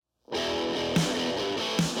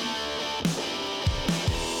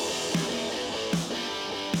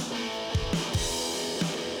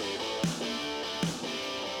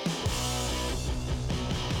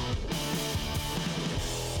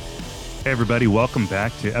Hey, everybody, welcome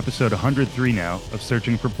back to episode 103 now of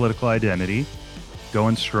Searching for Political Identity.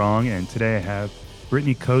 Going strong, and today I have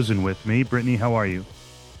Brittany KOSIN with me. Brittany, how are you?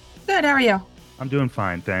 Good, how are you? I'm doing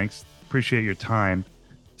fine, thanks. Appreciate your time.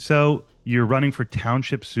 So, you're running for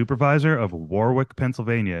Township Supervisor of Warwick,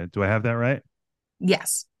 Pennsylvania. Do I have that right?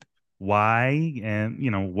 Yes. Why? And,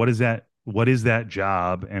 what is that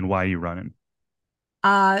job and why are you running?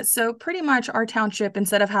 So pretty much our township,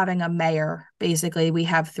 instead of having a mayor, basically we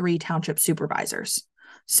have three township supervisors.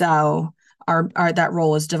 So our that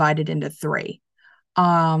role is divided into three.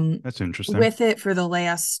 Um, That's interesting. with it for the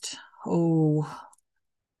last 12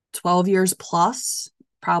 years plus,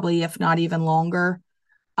 probably if not even longer.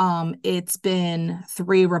 It's been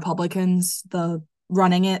three Republicans the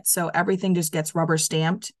running it, so everything just gets rubber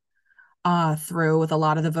stamped through with a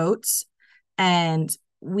lot of the votes. And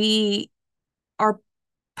we our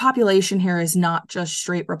population here is not just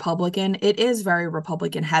straight Republican. It is very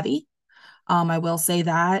Republican heavy. I will say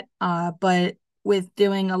that. But with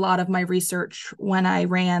doing a lot of my research when I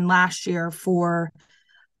ran last year for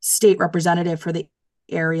state representative for the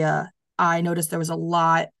area, I noticed there was a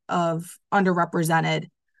lot of underrepresented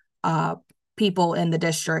uh, people in the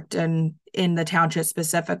district and in the township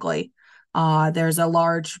specifically. There's a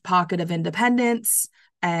large pocket of independents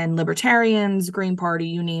and libertarians, Green Party,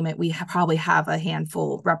 you name it. Probably have a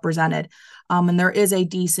handful represented. And there is a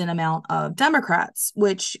decent amount of Democrats,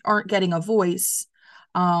 which aren't getting a voice.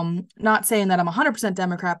 Not saying that I'm 100%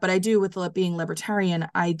 Democrat, but I do, with being libertarian,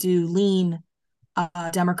 I do lean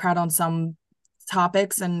Democrat on some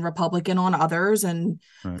topics and Republican on others, and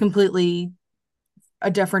Right. completely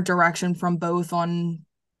a different direction from both on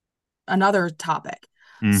another topic.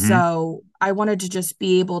 Mm-hmm. So I wanted to just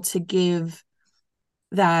be able to give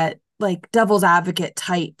that like devil's advocate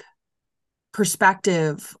type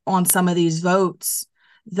perspective on some of these votes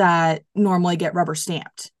that normally get rubber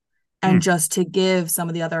stamped, and Hmm. just to give some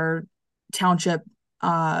of the other township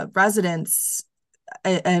residents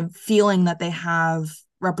a feeling that they have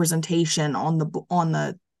representation on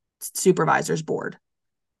the supervisors board.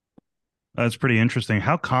 That's pretty interesting.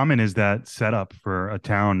 How common is that setup for a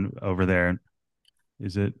town over there?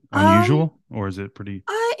 Is it Um, unusual or is it pretty?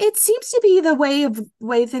 it seems to be the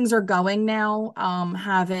way things are going now.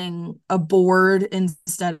 Having a board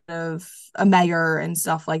instead of a mayor and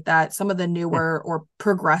stuff like that. Some of the Hmm. newer or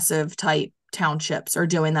progressive type townships are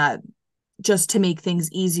doing that just to make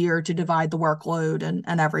things easier to divide the workload and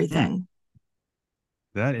Hmm. everything.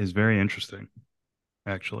 That is very interesting,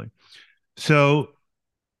 actually. So,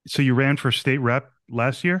 so you ran for state rep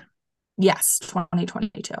last year, Yes,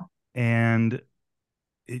 2022. and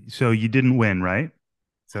so you didn't win, right?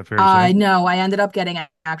 Is that fair to say? No, I ended up getting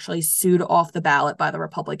actually sued off the ballot by the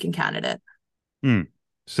Republican candidate. Hmm.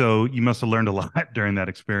 So you must have learned a lot during that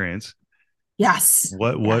experience. Yes,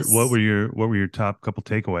 What were yes. your top couple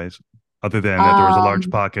takeaways, other than that there was a large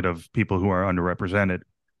Um, pocket of people who are underrepresented?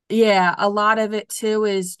 yeah, a lot of it too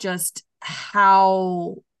is just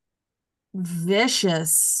how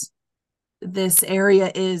vicious this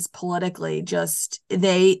area is politically. Just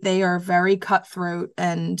they are very cutthroat,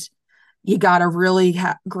 and you got to really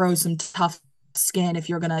grow some tough skin if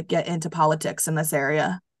you're going to get into politics in this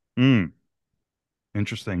area. Hmm.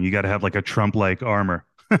 Interesting. You got to have like a Trump-like armor.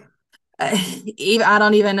 I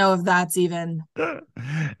don't even know if that's even, Yeah.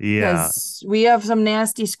 because we have some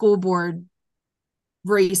nasty school board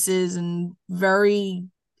races and very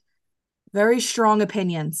strong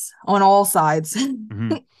opinions on all sides.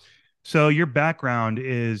 Mhm. So your background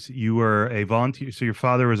is you were a volunteer. So your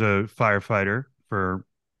father was a firefighter for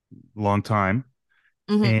a long time,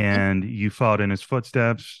 Mm-hmm. and you followed in his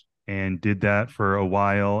footsteps and did that for a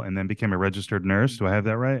while, and then became a registered nurse. Do I have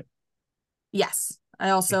that right? Yes. I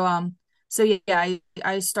also so yeah,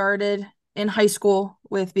 I started in high school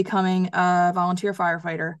with becoming a volunteer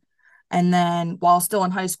firefighter. And then while still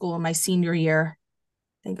in high school in my senior year,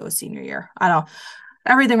 I think it was senior year. I don't know.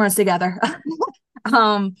 Everything runs together.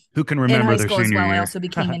 um Who can in remember high their school as senior well, I year? also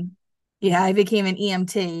became an yeah, I became an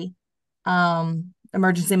EMT,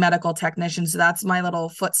 emergency medical technician. So that's my little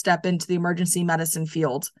footstep into the emergency medicine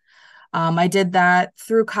field. I did that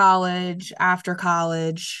through college, after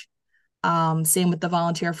college. Same with the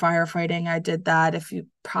volunteer firefighting. I did that if you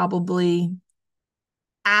probably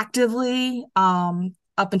actively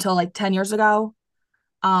up until like 10 years ago.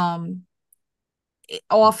 Um,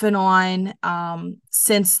 off and on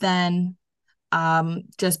since then,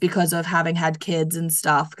 just because of having had kids and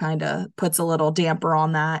stuff kind of puts a little damper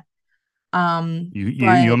on that. You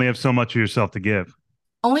But only have so much of yourself to give.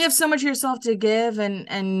 only have so much of yourself to give,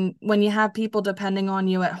 and when you have people depending on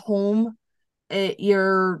you at home, it,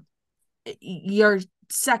 you're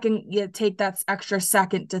second, you take that extra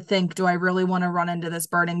second to think, do I really want to run into this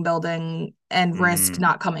burning building and risk Mm,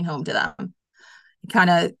 not coming home to them? Kind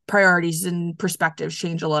of priorities and perspectives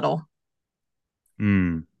change a little.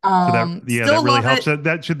 mm. So that, yeah, that Still really love helps. it.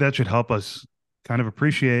 That should help us kind of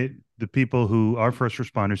appreciate the people who are first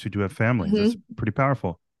responders who do have families. That's Hmm. pretty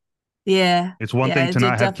powerful. Yeah. It's one Yeah, thing it to did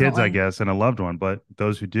not have kids, I definitely. guess, and a loved one, but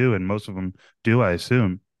those who do, and most of them do, I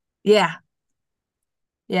assume. Yeah.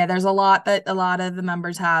 Yeah, there's a lot that a lot of the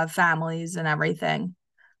members have families and everything.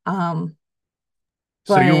 Um,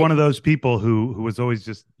 So you're but one of those people who was always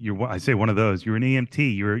just you're. I say one of those. You're an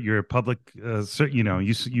EMT. You're a public.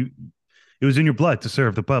 You. It was in your blood to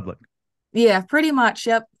serve the public. yeah, pretty much.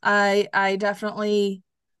 Yep. I definitely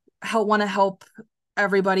want to help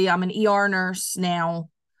everybody. I'm an ER nurse now.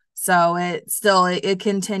 So it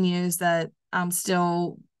continues that I'm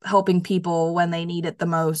still helping people when they need it the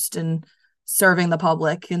most and serving the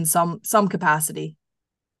public in some capacity.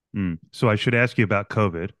 So I should ask you about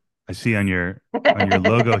COVID. I see on your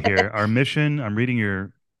logo here. Our mission. I'm reading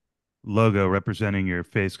your logo representing your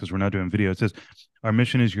face because we're not doing video. It says, "Our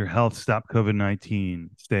mission is your health. Stop COVID-19.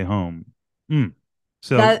 Stay home." Mm.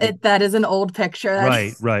 So That is an old picture.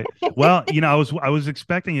 right, right. Well, I was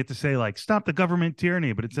expecting it to say like "Stop the government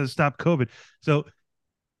tyranny," but it says "Stop COVID." So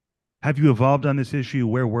have you evolved on this issue?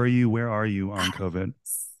 Where were you? Where are you on COVID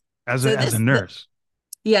as So a nurse?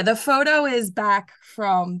 yeah, the photo is back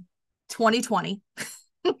from 2020.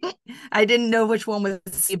 I didn't know which one was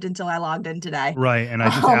saved until I logged in today. Right, and I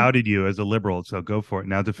just Um, outed you as a liberal, so go for it.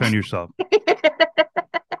 Now defend yourself.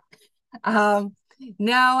 um,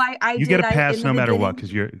 no, I You get did. a I in pass the no matter what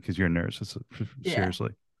beginning, because you're a nurse. yeah.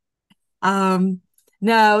 Seriously. Um,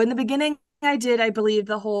 no, in the beginning, I did. I believe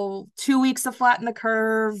the whole 2 weeks to flatten the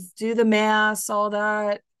curve, do the mass, all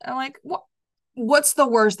that. I'm like, what's the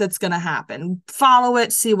worst that's gonna happen? Follow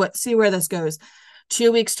it, see where this goes.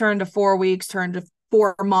 2 weeks turned to 4 weeks, turned to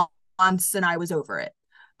 4 months, and I was over it.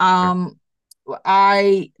 Sure. Um,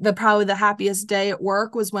 I the probably the happiest day at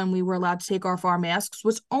work was when we were allowed to take off our masks,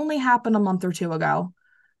 which only happened a month or two ago.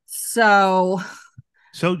 So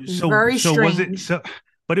So so very so was it strange. so?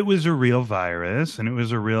 But it was a real virus, and It, it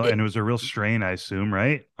was a real strain, I assume,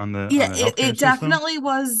 right? On yeah, the it healthcare system. definitely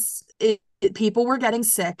was. People were getting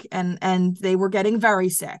sick, and they were getting very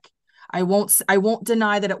sick. I won't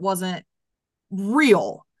deny that it wasn't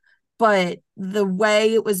real, but the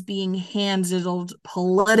way it was being handled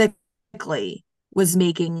politically was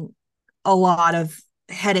making a lot of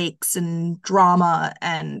headaches and drama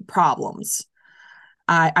and problems.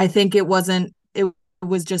 I think it was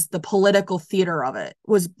just the political theater of it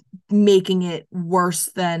was making it worse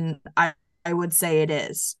than I would say it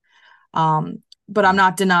is. But I'm Mm.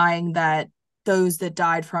 not denying that those that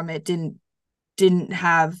died from it didn't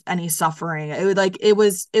have any suffering. It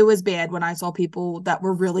was bad when I saw people that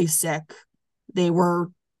were really sick. They were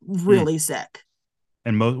Mm. really sick.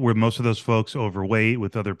 And were most of those folks overweight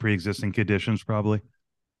with other pre-existing conditions, probably,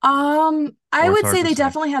 I or it's would hard say to they say.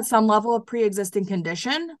 definitely had some level of pre-existing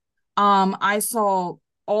condition. I saw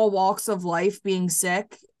all walks of life being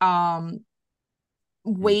sick. Mm.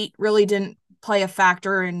 Weight really didn't play a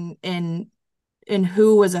factor in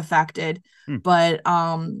who was affected, Mm. but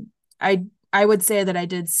I would say that I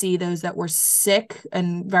did see those that were sick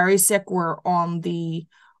and very sick were on the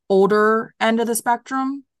older end of the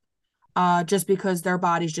spectrum, just because their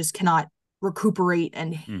bodies just cannot recuperate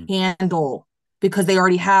and Mm. handle because they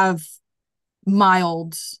already have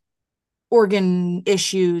mild organ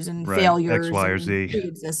issues and Right. X, failures Y, or and Z.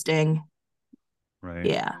 pre-existing. Right.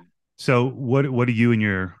 Yeah. So what do you and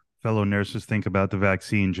your fellow nurses think about the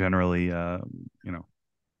vaccine generally? You know,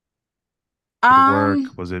 did it work?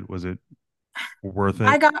 Um, Was it worth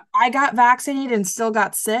I it? got I got vaccinated and still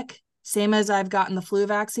got sick, same as I've gotten the flu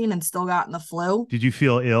vaccine and still gotten the flu. Did you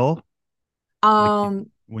feel ill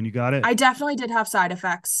Um, when you got it? I definitely did have side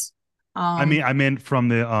effects. I mean, Um, I meant from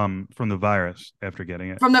the virus after getting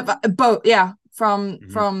it. from the both, yeah, from Hmm.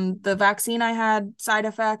 from the vaccine I had side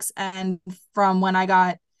effects, and from when I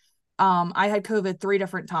had COVID 3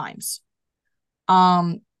 different times.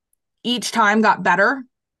 Um, each time got better.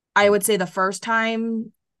 I would say the first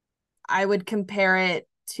time I would compare it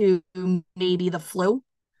to maybe the flu,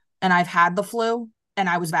 and I've had the flu and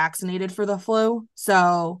I was vaccinated for the flu.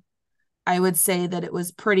 So I would say that it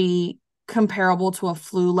was pretty comparable to a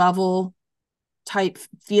flu level type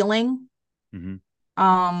feeling. Hmm.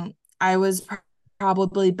 I was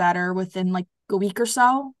probably better within like a week or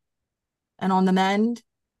so and on the mend.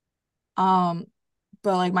 Um,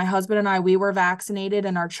 but like my husband and I, we were vaccinated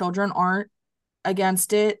and our children aren't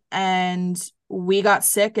against it. And we got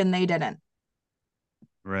sick and they didn't.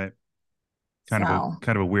 Right. So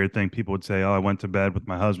kind of a weird thing. People would say, "Oh, I went to bed with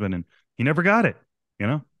my husband and he never got it." You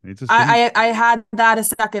know, it just didn't. I had that a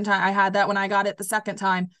second time. I had that when I got it the second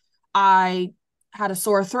time. I had a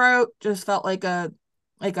sore throat, just felt like a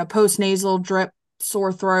post nasal drip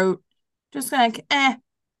sore throat. Just like,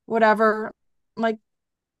 whatever. Like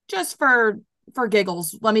just for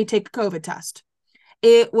giggles, let me take a COVID test.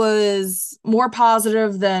 It was more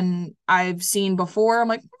positive than I've seen before. I'm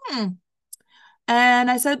like, and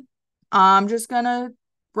I said, I'm just gonna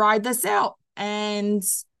ride this out. And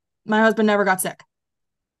my husband never got sick.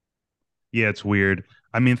 Yeah, it's weird.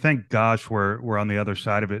 I mean, thank gosh we're on the other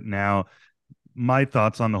side of it now. My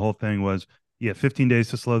thoughts on the whole thing was, yeah, 15 days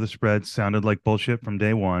to slow the spread sounded like bullshit from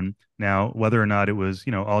day one. Now, whether or not it was,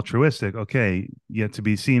 altruistic, okay, yet to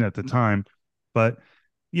be seen at the time. But,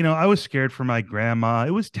 I was scared for my grandma.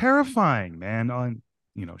 It was terrifying, man.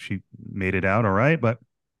 She made it out all right, but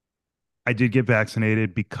I did get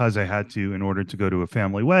vaccinated because I had to in order to go to a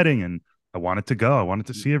family wedding and I wanted to go. I wanted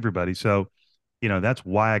to see everybody. So, that's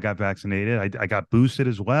why I got vaccinated. I got boosted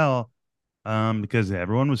as well because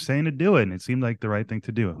everyone was saying to do it, and it seemed like the right thing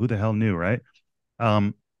to do. Who the hell knew, right?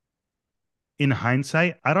 Um, in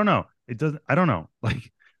hindsight, I don't know. It doesn't. I don't know.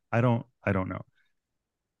 Like, I don't know.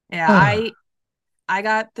 Yeah, I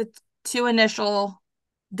got the two initial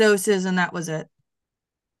doses and that was it.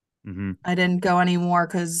 Hmm. I didn't go anymore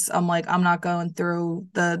because I'm like, I'm not going through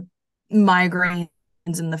the migraines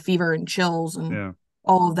and the fever and chills and Yeah,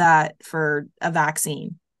 all of that for a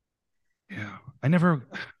vaccine. yeah. I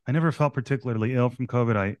never felt particularly ill from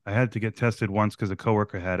COVID. I had to get tested once because a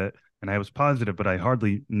coworker had it, and I was positive, but I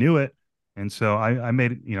hardly knew it, and so I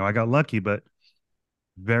made it. I got lucky, but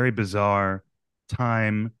very bizarre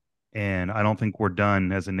time, and I don't think we're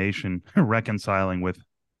done as a nation reconciling with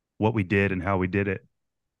what we did and how we did it.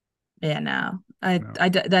 Yeah, no, No.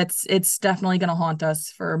 that's it's definitely going to haunt us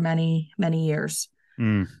for many, many years.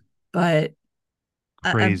 Mm, But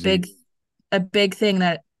a crazy. a big thing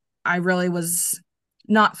that I really was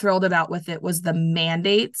not thrilled about with it was the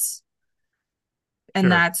mandates, and Sure.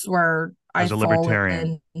 that's where I As a fall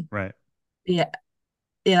libertarian. in. Right. Yeah,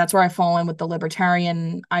 yeah, that's where I fall in with the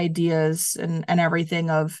libertarian ideas and everything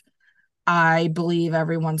of I believe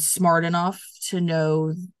everyone's smart enough to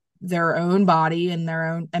know their own body and their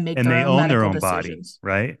own and make And their they own own their medical own body, decisions.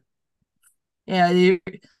 right? Yeah,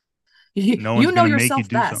 No one's you going know to make you yourself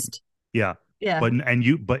do something. best. Yeah. Yeah.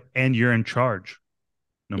 And you're in charge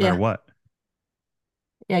no matter Yeah. what.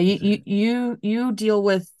 Yeah, you deal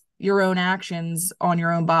with your own actions on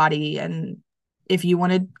your own body, and if you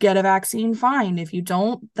want to get a vaccine, fine. If you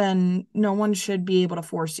don't, then no one should be able to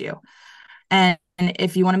force you. And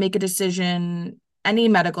if you want to make a decision, any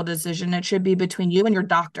medical decision, it should be between you and your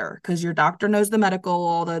doctor because your doctor knows the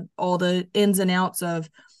medical, all the ins and outs of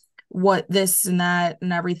what this and that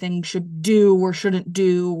and everything should do or shouldn't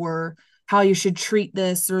do or how you should treat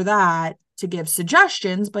this or that to give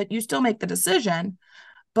suggestions, but you still make the decision.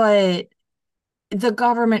 But the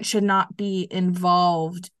government should not be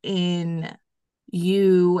involved in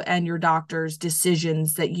you and your doctor's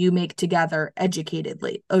decisions that you make together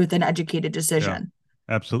educatedly with an educated Yeah. decision.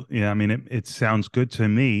 Absolutely. Yeah. I mean, it sounds good to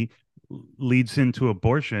me. Leads into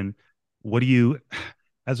abortion. What do you,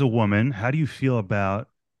 as a woman, how do you feel about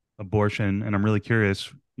abortion? And I'm really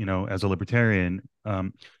curious, as a libertarian,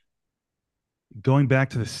 going back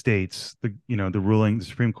to the states, the ruling, the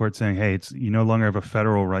Supreme Court saying, hey, it's you no longer have a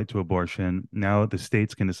federal right to abortion. Now the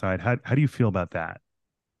states can decide. How do you feel about that?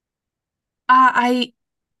 I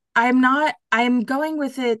I'm not I'm going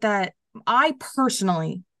with it that I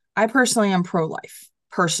personally am pro-life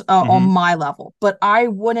on Hmm. my level, but I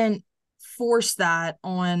wouldn't force that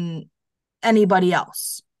on anybody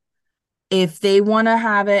else. If they want to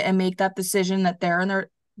have it and make that decision that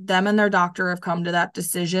them and their doctor have come to that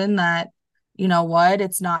decision that you know what,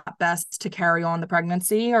 it's not best to carry on the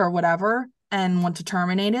pregnancy or whatever and want to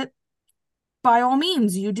terminate it, by all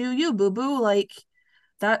means, you do you, boo boo. Like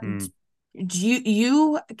that Mm.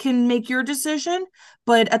 you can make your decision,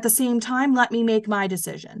 but at the same time let me make my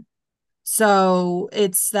decision. So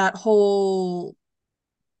it's that whole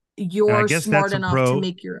And I you're guess smart enough to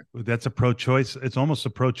make your that's a pro-choice. It's almost a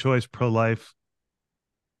pro-choice, pro-life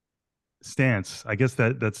stance. I guess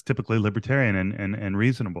that's typically libertarian and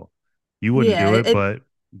reasonable. You wouldn't yeah do it, it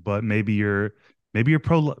but maybe you're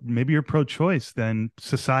pro-choice then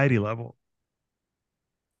society level.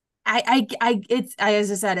 it's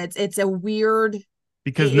as I said, it's a weird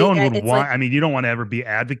Because no one would it's like want, I mean, you don't want to ever be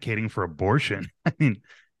advocating for abortion. I mean,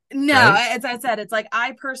 no, right? as I said, it's like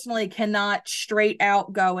I personally cannot straight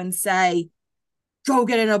out go and say go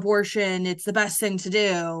get an abortion, it's the best thing to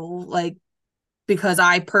do, like because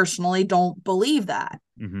I personally don't believe that.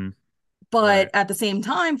 Hmm. But Right. at the same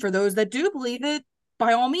time, for those that do believe it,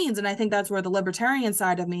 by all means, and I think that's where the libertarian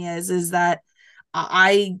side of me is that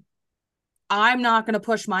I I'm not going to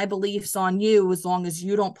push my beliefs on you as long as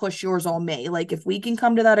you don't push yours on me. Like if we can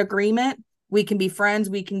come to that agreement, we can be friends,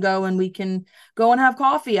 we can go and we can go and have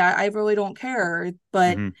coffee. I really don't care.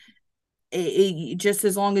 But Hmm. just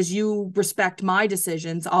as long as you respect my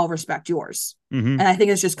decisions, I'll respect yours. Hmm. And I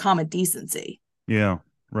think it's just common decency. Yeah.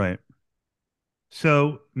 Right.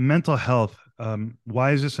 So, mental health,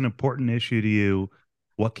 why is this an important issue to you?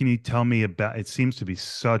 What can you tell me about? It seems to be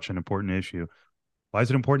such an important issue. Why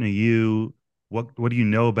is it important to you? What do you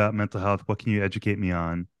know about mental health? What can you educate me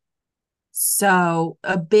on? So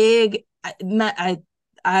a big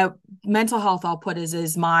I mental health I'll put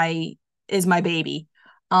is my baby.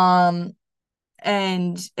 Um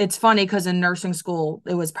and it's funny because in nursing school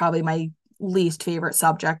it was probably my least favorite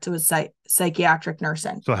subject. It was psychiatric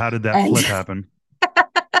nursing. So, how did that And flip happen?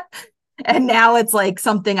 and now it's like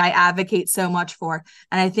something I advocate so much for.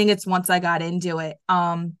 And I think it's once I got into it.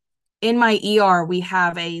 In my ER, we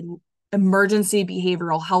have a emergency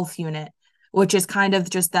behavioral health unit, which is kind of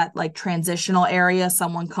just that like transitional area.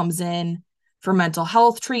 Someone comes in for mental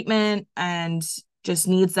health treatment and just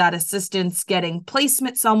needs that assistance getting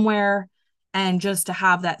placement somewhere and just to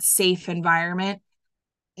have that safe environment.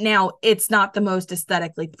 Now, it's not the most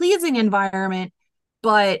aesthetically pleasing environment,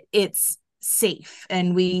 but it's safe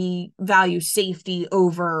and we value safety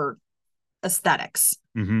over aesthetics.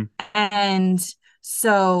 Hmm. And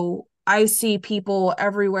so I see people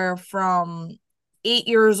everywhere from 8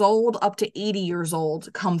 years old up to 80 years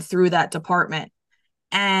old come through that department.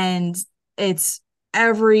 And it's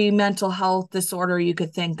every mental health disorder you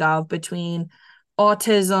could think of, between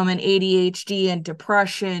autism and ADHD and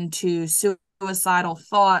depression to suicidal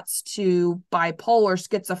thoughts to bipolar,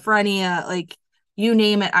 schizophrenia, like you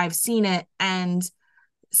name it, I've seen it. And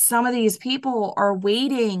some of these people are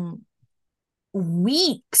waiting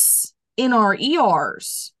weeks in our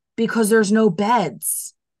ERs because there's no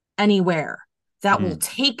beds anywhere that will Hmm.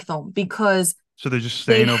 take them because So they're just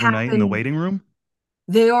they staying overnight in the happen waiting room?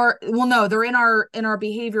 they are well no they're in our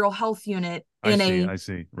behavioral health unit I in see. a I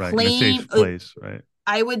see. Right. In a plain safe place. Right.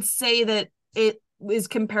 I would say that it is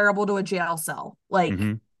comparable to a jail cell, like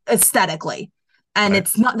Hmm. aesthetically. And Right.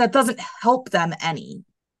 it's not, that doesn't help them any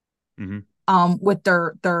Hmm. with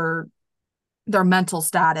their mental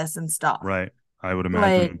status and stuff. Right. I would Like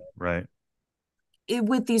imagine. Right.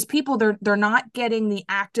 with these people, they're not getting the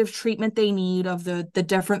active treatment they need of the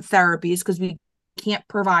different therapies because we can't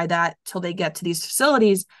provide that till they get to these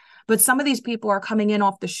facilities. But some of these people are coming in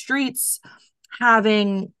off the streets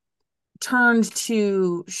having turned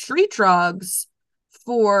to street drugs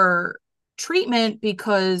for treatment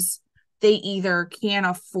because they either can't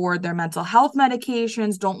afford their mental health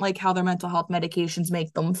medications, don't like how their mental health medications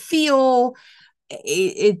make them feel.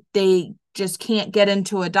 They just can't get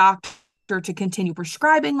into a doctor to continue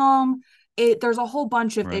prescribing them. There's a whole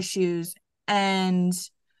bunch of Right. issues, and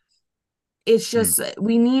it's Hmm. just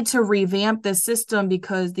we need to revamp the system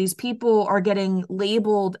because these people are getting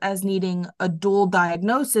labeled as needing a dual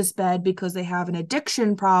diagnosis bed because they have an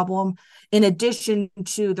addiction problem in addition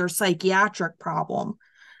to their psychiatric problem,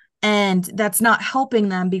 and that's not helping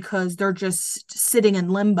them because they're just sitting in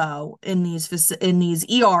limbo in these What does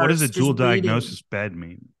a ERs just dual waiting. diagnosis bed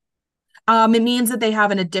mean? It means that they have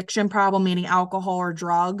an addiction problem, meaning alcohol or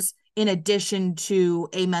drugs, in addition to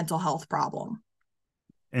a mental health problem.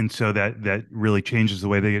 And so that really changes the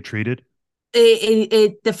way they get treated?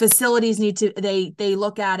 The facilities need to they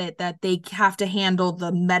look at it that they have to handle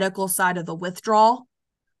the medical side of the withdrawal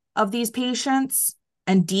of these patients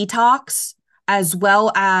and detox, as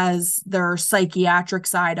well as their psychiatric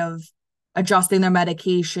side of adjusting their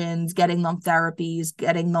medications, getting them therapies,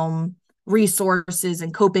 getting them resources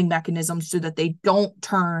and coping mechanisms so that they don't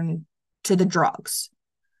turn to the drugs.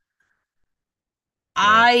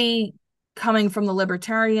 Right. I, coming from the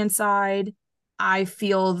libertarian side, I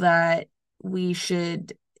feel that we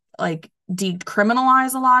should like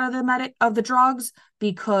decriminalize a lot of the drugs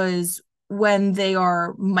because when they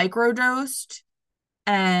are microdosed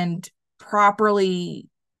and properly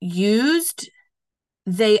used,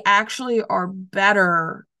 they actually are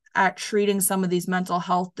better at treating some of these mental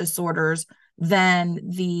health disorders than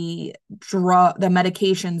the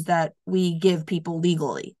medications that we give people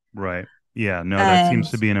legally. Right. Yeah. No, that And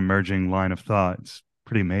seems to be an emerging line of thought. It's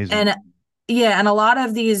pretty amazing. and yeah, and a lot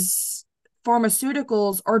of these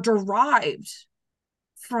pharmaceuticals are derived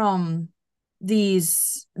from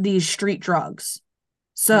these street drugs. Hmm.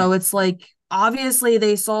 So it's like obviously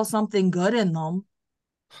they saw something good in them.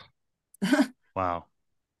 Wow.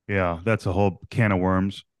 Yeah. That's a whole can of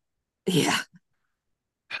worms. Yeah.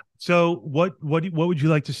 So what would you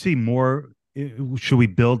like to see more? Should we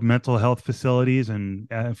build mental health facilities and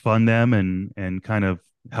fund them and kind of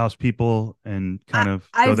house people and I kind of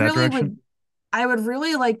I go that really direction? would I would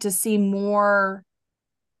really like to see more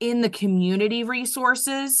in the community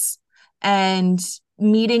resources and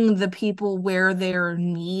meeting the people where their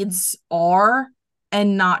needs are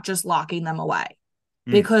and not just locking them away.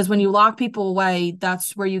 Hmm. Because when you lock people away,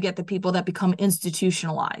 that's where you get the people that become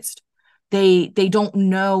institutionalized. They don't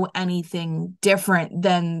know anything different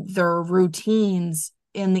than their routines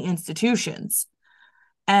in the institutions.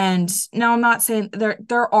 And now I'm not saying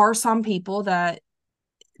there are some people that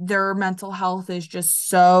their mental health is just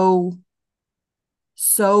so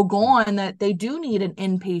gone that they do need an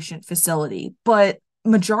inpatient facility, but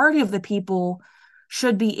majority of the people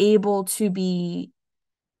should be able to be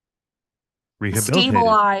Rehabilitated.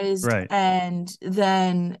 stabilized Right. and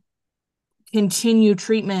then continue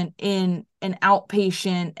treatment in an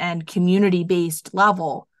outpatient and community based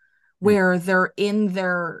level Hmm. where they're in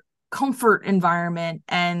their comfort environment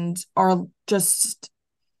and are just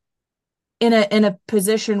in a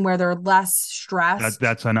position where they're less stressed.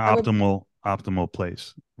 That's an I would optimal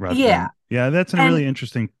place rather Yeah. than yeah, that's a And really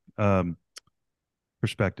interesting um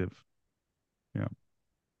perspective. Yeah.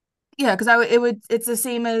 yeah, because it's the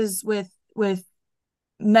same as with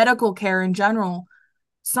medical care in general.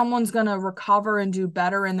 Someone's gonna recover and do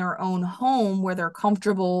better in their own home where they're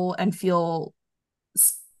comfortable and feel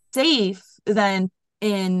safe than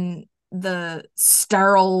in the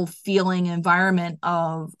sterile feeling environment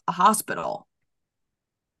of a hospital.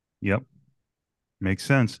 Yep. Makes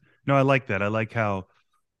sense. No, I like that. I like how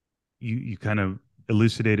you kind of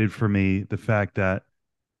elucidated for me the fact that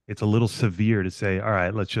it's a little severe to say, all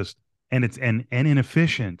right, let's just and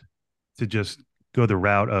inefficient to just go the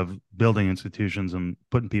route of building institutions and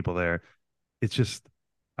putting people there. It's just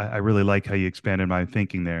I really like how you expanded my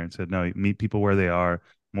thinking there and said, no, meet people where they are,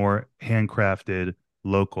 more handcrafted,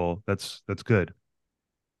 local. That's good.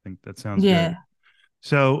 I think that sounds good. Yeah.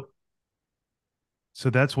 So so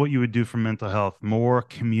that's what you would do for mental health, more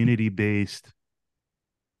community-based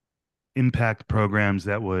impact programs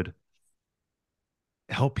that would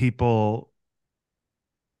help people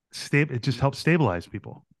it just helps stabilize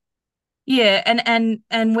people. Yeah,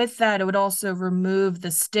 and with that, it would also remove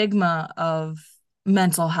the stigma of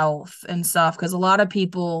mental health and stuff because a lot of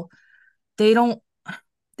people they don't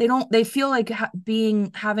they feel like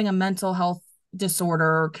being having a mental health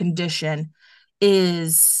disorder or condition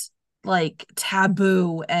is like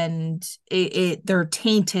taboo and they're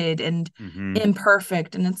tainted and Mm-hmm.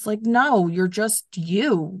 imperfect and it's like no, you're just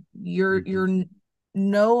Mm-hmm. you're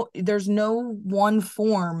no there's no one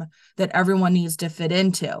form that everyone needs to fit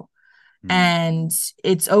into Mm. and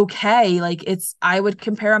it's okay. Like it's I would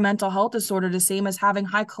compare a mental health disorder the same as having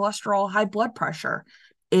high cholesterol, high blood pressure.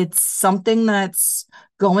 It's something that's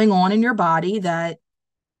going on in your body that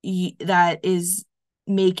is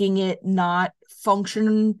making it not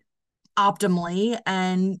function optimally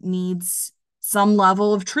and needs some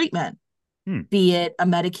level of treatment, Hmm. be it a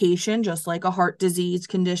medication just like a heart disease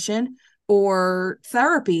condition or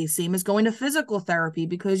therapy, same as going to physical therapy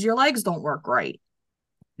because your legs don't work right.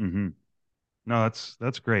 Mm-hmm. No,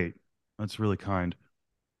 that's great. That's really kind.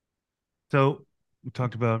 So we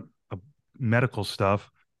talked about medical stuff.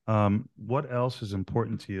 What else is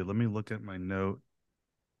important to you? Let me look at my note.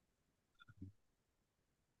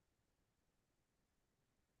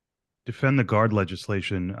 Defend the guard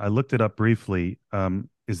legislation. I looked it up briefly.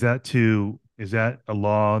 Is that a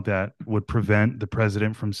law that would prevent the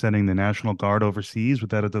president from sending the National Guard overseas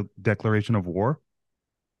without a declaration of war?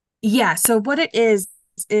 Yeah, so what it is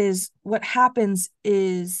what happens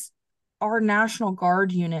is our National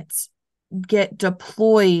Guard units get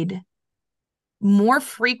deployed more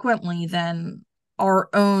frequently than our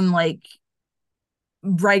own like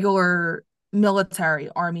regular military,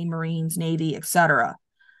 Army, Marines, Navy, etc.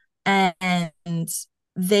 And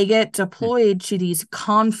they get Hmm. deployed to these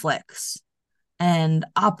conflicts and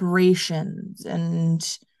operations and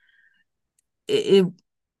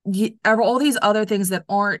all these other things that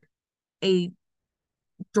aren't a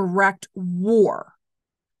direct war.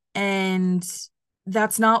 And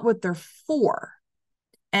that's not what they're for.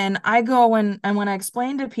 And I go and when I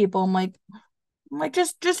explain to people, I'm like,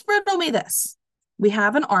 just riddle me this. We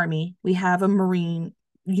have an army, we have a marine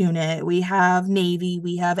unit, we have navy,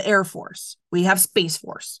 we have air force, we have space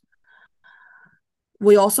force.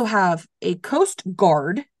 We also have a coast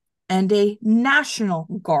guard and a national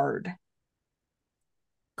guard.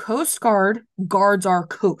 Coast guard guards our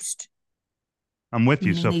coast, I'm with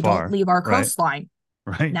you meaning so they don't far. leave our Right. coastline.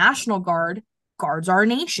 Right. National guard guards our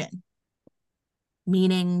nation,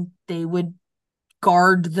 meaning they would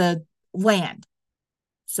guard the land.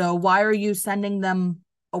 So why are you sending them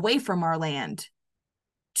away from our land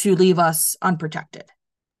to leave us unprotected?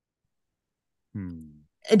 Hmm.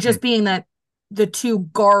 It Hmm. just being that the two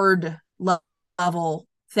guard level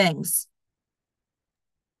things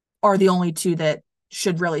are the only two that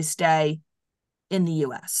should really stay in the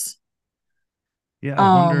US. Yeah, I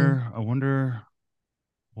Um, wonder. I wonder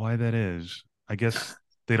why that is. I guess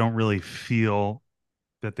they don't really feel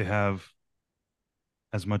that they have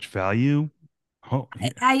as much value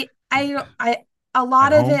I, I, I, a at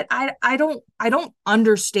lot of home. it, I don't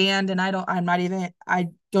understand, and I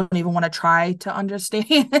don't even want to try to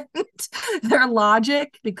understand their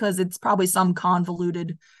logic because it's probably some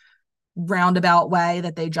convoluted roundabout way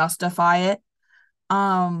that they justify it.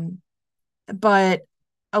 Um, but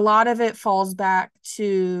a lot of it falls back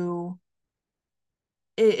to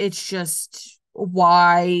it's just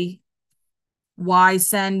why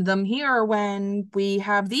send them here when we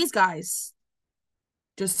have these guys?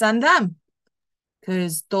 Just send them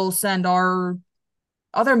because they'll send our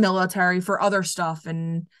other military for other stuff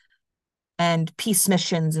and peace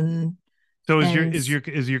missions So and is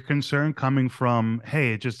your concern coming from,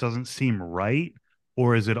 hey, it just doesn't seem right,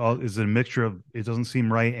 or is it a mixture of it doesn't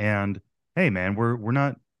seem right and hey, man, we're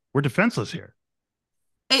not we're defenseless here.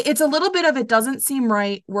 it's a little bit of it doesn't seem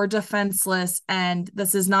right. We're defenseless, and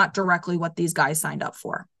this is not directly what these guys signed up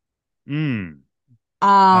for. Hmm.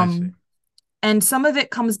 I see. Um, and some of it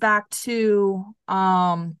comes back to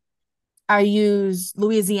I use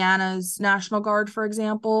Louisiana's National Guard, for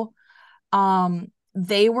example.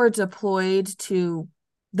 They were deployed to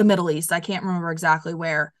the Middle East. I can't remember exactly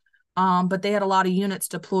where. But they had a lot of units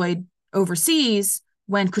deployed overseas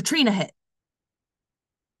when Katrina hit.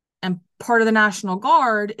 And part of the National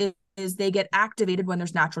Guard is they get activated when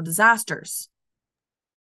there's natural disasters.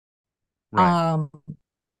 Right. Um,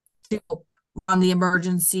 to run the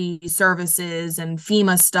emergency services and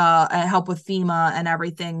FEMA stuff, help with FEMA and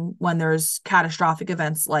everything when there's catastrophic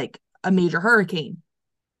events like a major hurricane.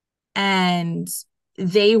 And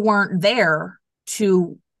they weren't there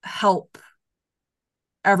to help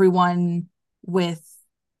everyone with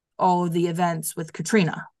all of the events with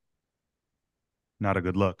Katrina. Not a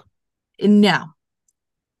good look. No.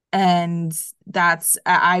 And that's,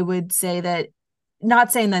 I would say that,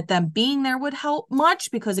 not saying that them being there would help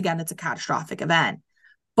much because, again, it's a catastrophic event,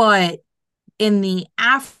 but in the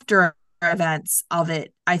after events of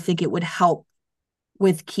it, I think it would help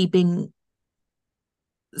with keeping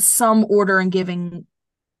some order and giving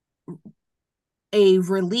a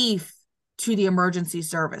relief to the emergency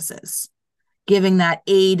services, giving that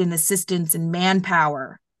aid and assistance and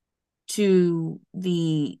manpower to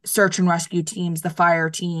the search and rescue teams, the fire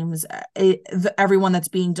teams, everyone that's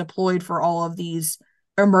being deployed for all of these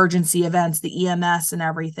emergency events, the EMS and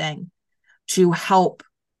everything, to help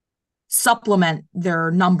supplement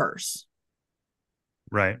their numbers.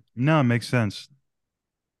 Right. No, it makes sense.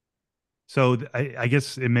 So I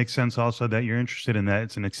guess it makes sense also that you're interested in that.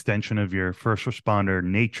 It's an extension of your first responder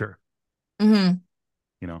nature. Mm-hmm.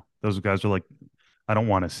 You know, those guys are like, I don't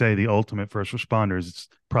want to say the ultimate first responders. It's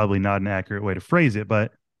probably not an accurate way to phrase it,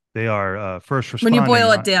 but they are first When you responding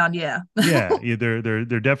boil it on. down, yeah. Yeah, they're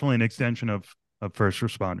definitely an extension of first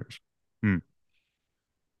responders. Hmm.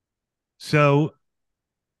 So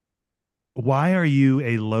why are you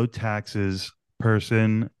a low taxes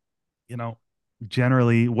person? You know,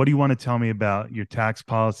 generally, what do you want to tell me about your tax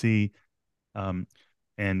policy? Um,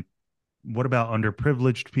 and what about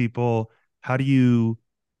underprivileged people? How do you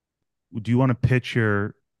want to pitch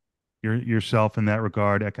yourself in that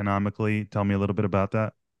regard economically? Tell me a little bit about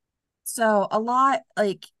that. So a lot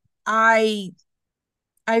like I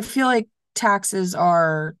I feel like taxes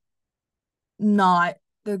are not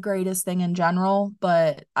the greatest thing in general,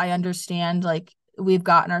 but I understand like we've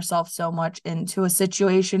gotten ourselves so much into a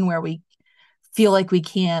situation where we feel like we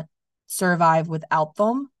can't survive without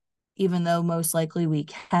them, even though most likely we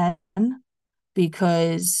can,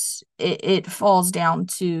 because it falls down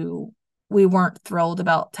to we weren't thrilled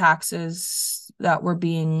about taxes that were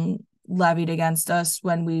being levied against us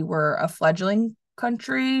when we were a fledgling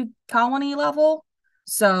country colony level.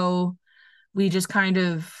 So we just kind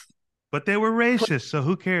of But they were put racist, so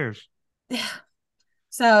who cares?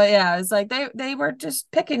 so yeah, it's like they were just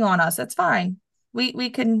picking on us. It's fine. We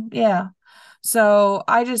can yeah. So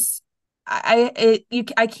I just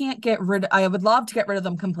I can't get rid I would love to get rid of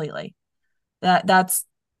them completely. That's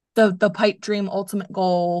the pipe dream ultimate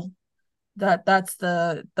goal. That's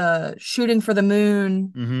the shooting for the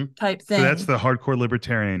moon Hmm. type So that's thing. the hardcore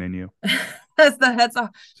libertarian in you. That's a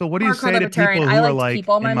So what do you hardcore say to libertarian. people I who are like to keep like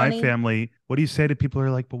all in my my money. family? What do you say to people who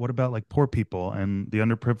are like, but what about like poor people and the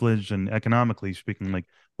underprivileged and economically speaking, like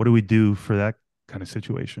what do we do for that kind of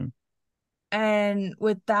situation? And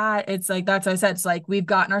with that, it's like that's what I said. It's like we've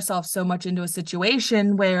gotten ourselves so much into a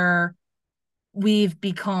situation where we've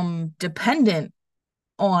become dependent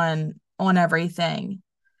on everything.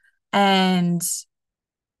 And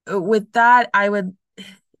with that, I would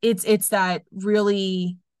it's that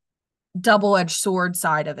really double-edged sword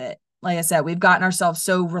side of it. Like I said, we've gotten ourselves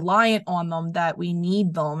so reliant on them that we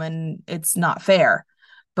need them and it's not fair.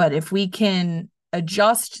 But if we can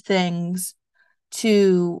adjust things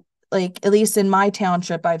to, like, at least in my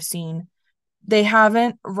township I've seen, they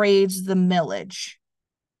haven't raised the millage,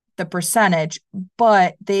 the percentage,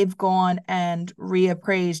 but they've gone and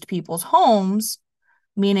reappraised people's homes,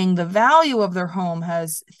 meaning the value of their home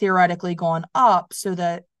has theoretically gone up so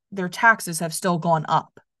that their taxes have still gone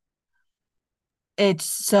up.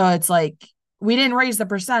 It's like we didn't raise the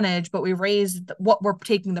percentage, but we raised what we're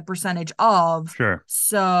taking the percentage of, Sure.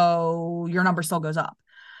 so your number still goes up.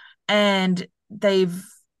 And they've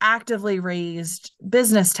actively raised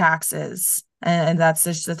business taxes, and that's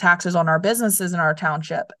just the taxes on our businesses in our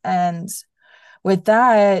township. And with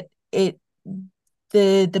that, it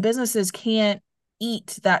the businesses can't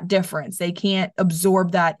eat that difference. They can't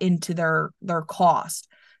absorb that into their cost.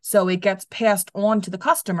 So it gets passed on to the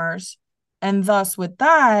customers. And thus with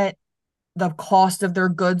that, the cost of their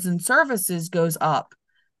goods and services goes up,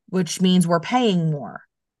 which means we're paying more.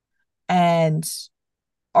 And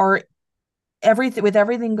our everything with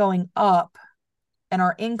everything going up and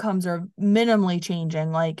our incomes are minimally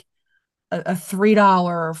changing, like a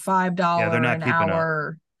 $3 or five Yeah, they're dollar not an keeping up.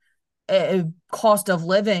 hour cost of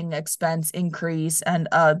living expense increase, and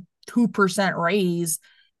a 2% raise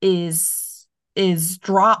is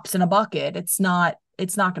drops in a bucket. It's not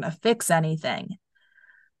going to fix anything.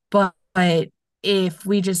 But if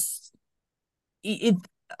we just it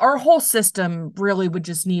our whole system really would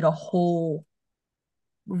just need a whole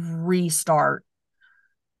restart.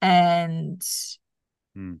 And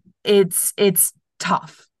Hmm. it's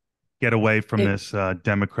tough. Get away from It this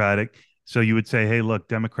democratic. So you would say, hey, look,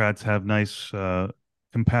 Democrats have nice,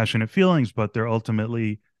 compassionate feelings, but they're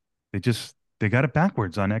ultimately they got it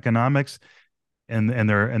backwards on economics, and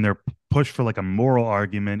their push for like a moral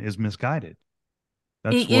argument is misguided.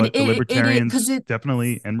 That's what the it because libertarians it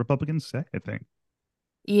definitely and Republicans say, I think.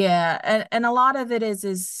 yeah, and a lot of it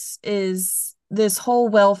is this whole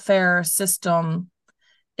welfare system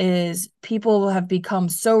is people have become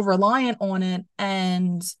so reliant on it,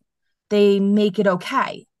 and they make it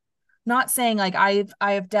okay. Not saying, like, I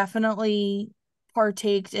have definitely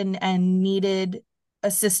partaked in and needed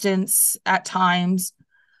assistance at times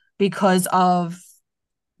because of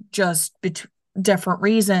just different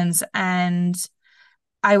reasons. And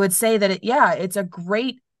I would say that yeah, it's a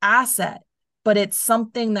great asset, but it's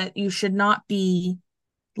something that you should not be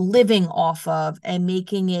living off of and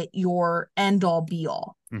making it your end all be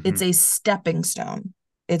all. Hmm. It's a stepping stone.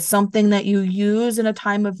 It's something that you use in a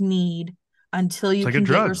time of need until It's you like a can get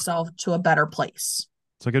drug. yourself to a better place.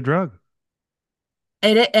 It's like a drug.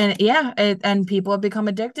 And yeah, and people have become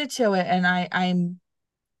addicted to it. And I'm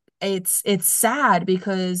it's sad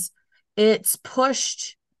because it's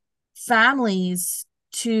pushed families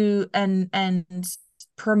to and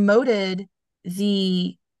promoted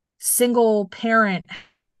the single parent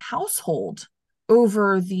household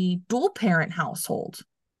over the dual parent household.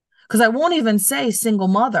 Because I won't even say single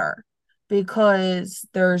mother, because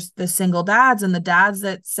there's the single dads and the dads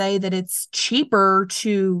that say that it's cheaper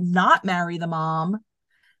to not marry the mom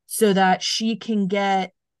so that she can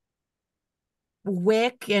get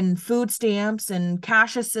WIC and food stamps and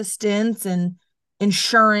cash assistance and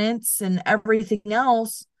insurance and everything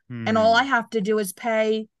else. And all I Hmm. have to do is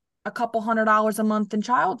pay a couple $100 a month in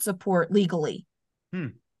child support legally. Hmm.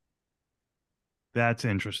 That's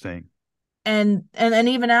interesting. And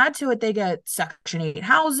even add to it, they get Section 8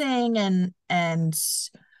 housing and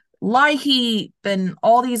LIHEAP and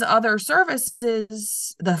all these other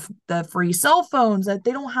services, the free cell phones, that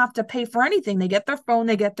they don't have to pay for anything. They get their phone,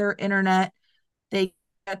 they get their internet, they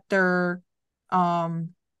get their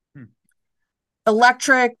um Hmm.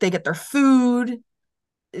 electric, they get their food,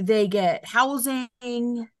 they get housing,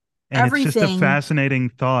 And it's just a everything. fascinating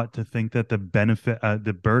thought to think that the benefit,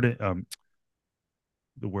 the burden,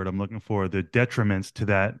 the word I'm looking for, the detriments to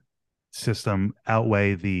that system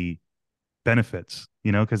outweigh the benefits,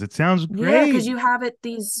 because it sounds Yeah, because great. you have it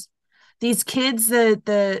these kids,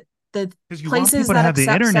 the Because you want places people to that have the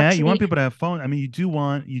accept internet, you Section want 8. people to have phone. I mean, you do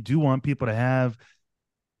want people to have,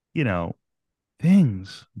 you know,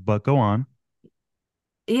 things. But go on.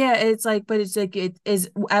 yeah, it's like, but it's like, it is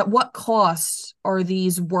at what cost are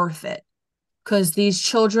these worth it? Because these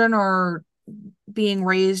children are being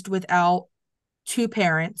raised without two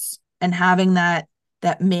parents and having that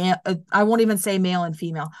male, I won't even say male and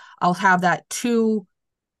female. I'll have that two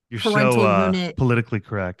You're so parental unit. politically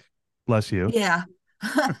correct. Bless you. Yeah.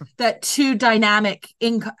 That two dynamic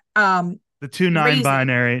in The two nine raising.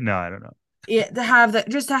 binary. No, I don't know. Yeah, to have that,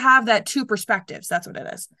 just to have that two perspectives. That's what it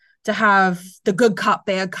is. To have the good cop,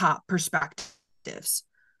 bad cop perspectives.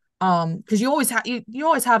 Because you always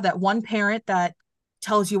have that one parent that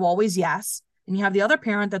tells you always yes, and you have the other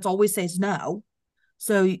parent that's always says no.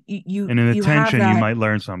 So And in you have attention, you that. might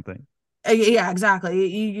learn something. Yeah, exactly.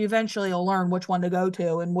 You eventually will learn which one to go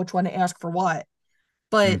to and which one to ask for what.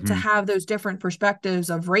 But to Mm-hmm. have those different perspectives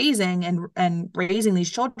of raising and raising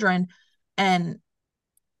these children, and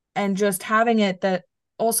just having it that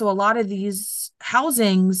also a lot of these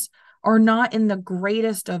housings are not in the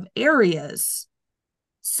greatest of areas.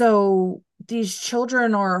 So these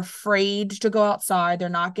children are afraid to go outside. They're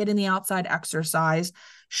not getting the outside exercise.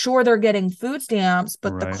 Sure, they're getting food stamps,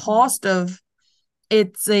 but the Right. cost of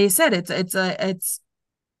it's they said it's a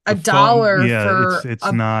The phone, dollar yeah, for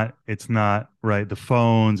a it's not right. The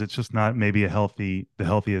phones, it's just not maybe the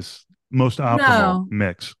healthiest, most optimal no.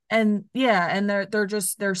 mix. And yeah, and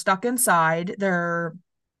they're stuck inside. They're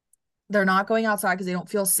not going outside because they don't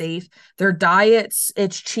feel safe. Their diets,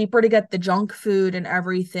 it's cheaper to get the junk food and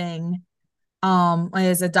everything.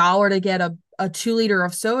 It's a dollar to get a 2 liter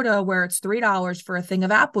of soda where it's $3 for a thing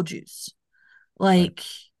of apple juice. Right. Like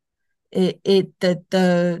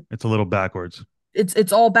the It's a little backwards.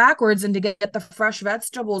 it's all backwards, and to get the fresh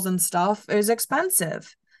vegetables and stuff is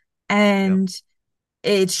expensive. Yep. And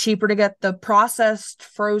it's cheaper to get the processed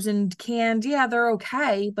frozen canned. Yeah, they're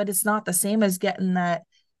okay, but it's not the same as getting that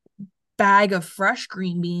bag of fresh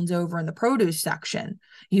green beans over in the produce section.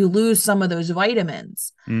 You lose some of those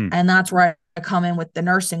vitamins. Mm, And that's where I come in with the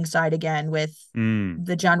nursing side again, with mm.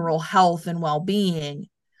 the general health and well-being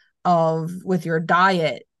of with your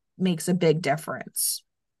diet makes a big difference.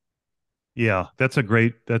 Yeah, that's a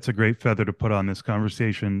great feather to put on this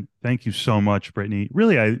conversation. Thank you so much, Brittany.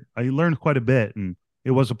 Really, I learned quite a bit, and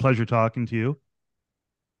it was a pleasure talking to you.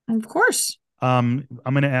 Of course. I'm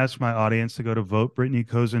going to ask my audience to go to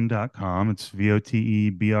votebrittanykosin.com. It's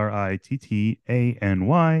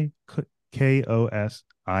VOTEBRITTANY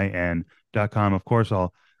KOSIN.com. Of course,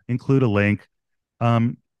 I'll include a link.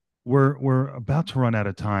 Um, we're about to run out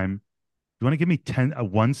of time. You want to give me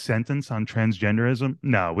one sentence on transgenderism?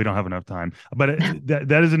 No, we don't have enough time. But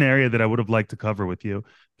that is an area that I would have liked to cover with you,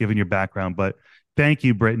 given your background. But thank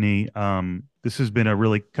you, Brittany. This has been a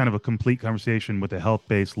really kind of a complete conversation with the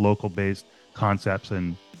health-based, local-based concepts,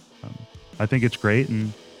 and um, I think it's great.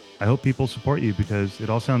 And I hope people support you because it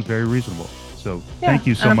all sounds very reasonable. So Yeah. thank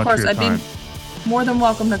you And so of much for course, your I'd be time. more than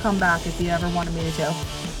welcome to come back if you ever wanted me to.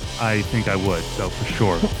 I think I would. So for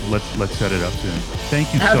sure, let's set it up soon.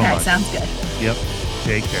 Thank you so Okay, much. sounds good. Yep.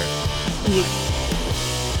 Take care. You